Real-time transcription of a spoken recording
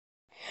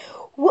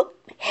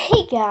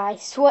Hey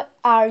guys, what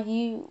are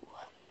you?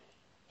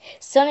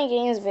 Sunny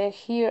Games back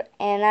here,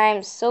 and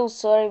I'm so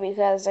sorry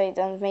because I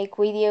don't make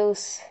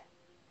videos.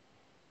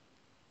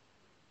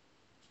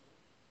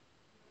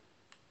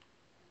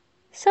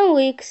 Some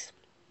weeks.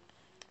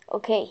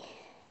 Okay,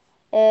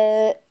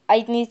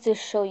 I need to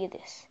show you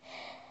this.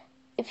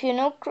 If you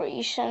know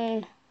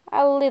Croatian,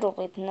 I a little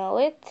bit know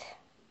it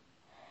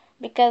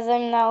because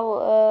I'm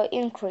now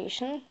in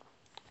Croatian,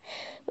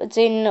 but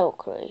I know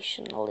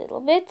Croatian a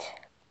little bit,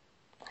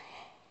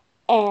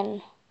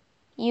 and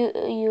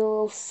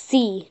you'll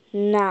see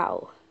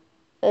now.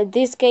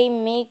 This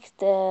game makes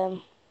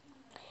the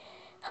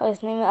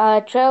how's name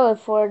trailer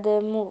for the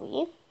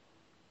movie,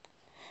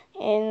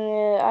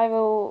 and I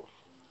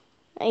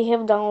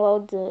have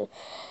downloaded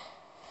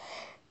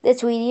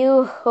that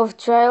video of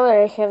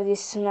trailer. I have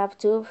this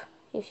SnapTube.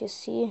 If you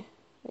see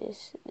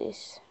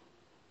this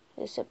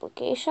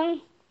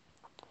application,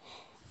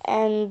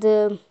 and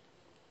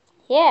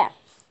yeah,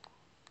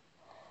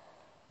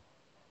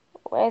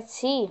 let's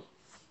see.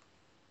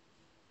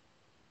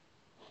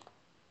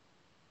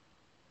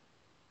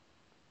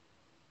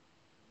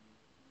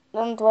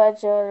 Don't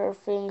watch other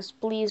things,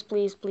 please,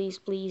 please, please,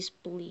 please,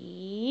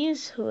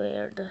 please.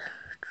 Where the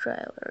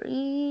trailer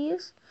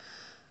is?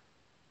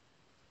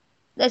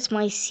 That's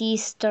my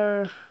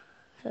sister.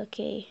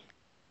 Okay,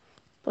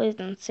 please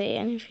don't say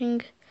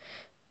anything.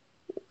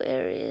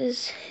 Where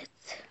is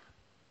it?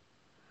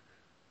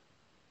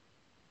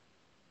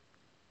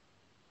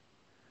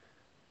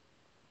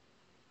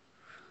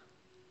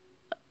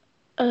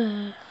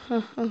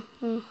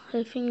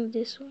 I think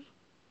this one.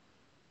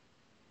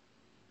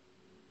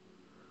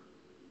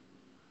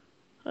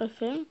 I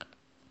think.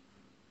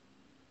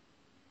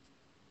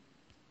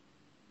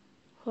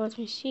 Let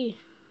me see.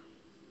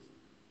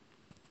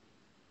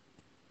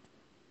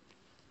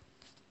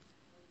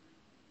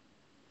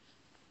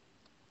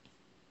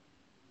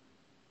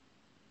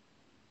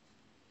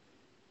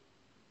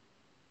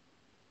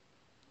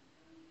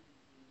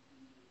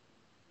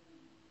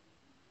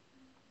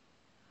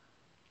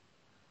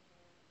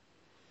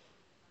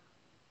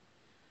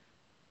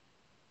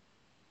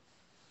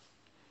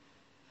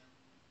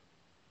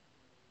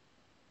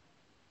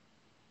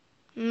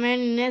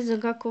 Meni ne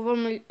znam kako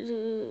vama...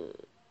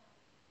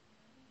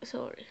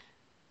 sorry.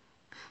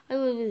 I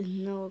will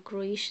know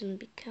Croatian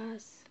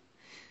because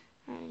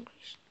I'm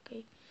Croatian,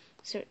 okay?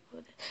 Sorry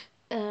about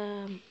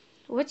that.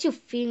 What you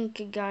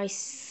think,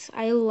 guys?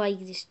 I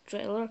like this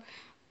trailer.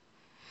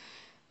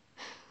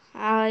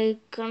 I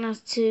gonna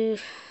to...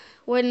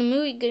 when the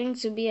movie going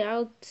to be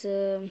out,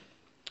 I'm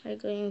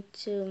going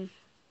to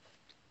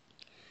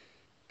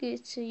give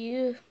it to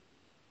you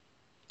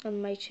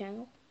on my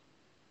channel.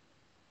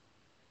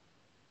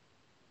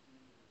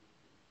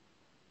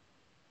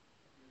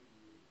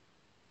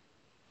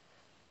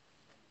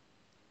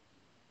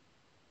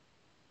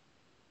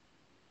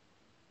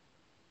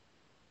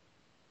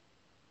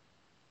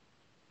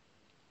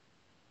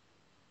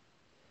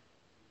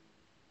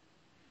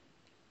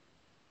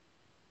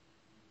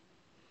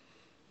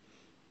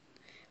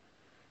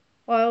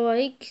 I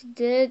like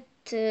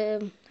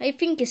that. I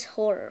think it's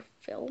horror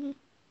film.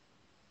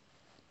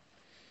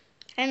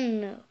 I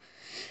don't know.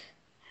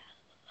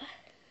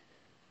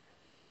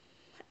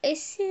 I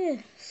see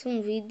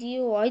some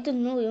video. I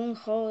don't know even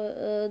how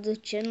the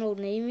channel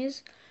name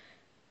is.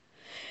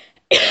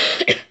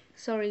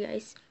 Sorry,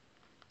 guys.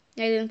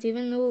 I don't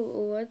even know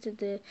what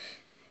the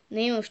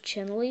name of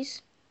channel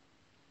is.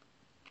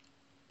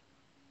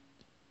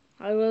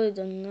 I really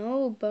don't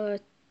know,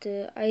 but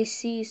I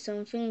see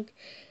something.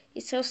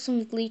 It has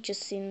some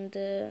glitches in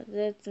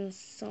that and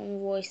some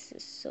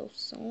voices. So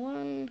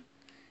someone,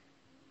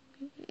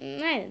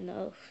 I don't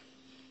know.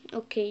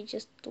 Okay,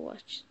 just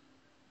watch.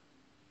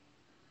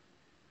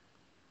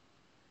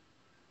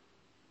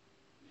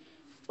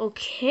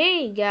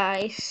 Okay,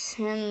 guys,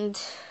 and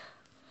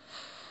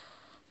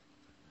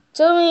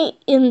tell me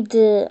in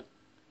the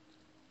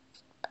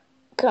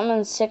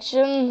comment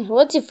section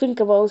what you think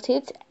about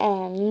it,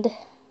 and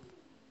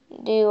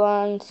do you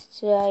want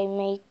to I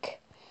make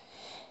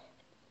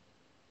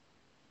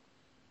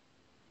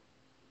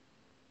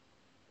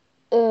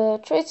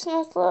Traits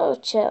Not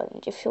Love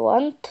challenge if you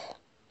want.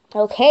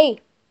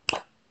 Okay,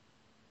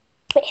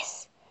 peace.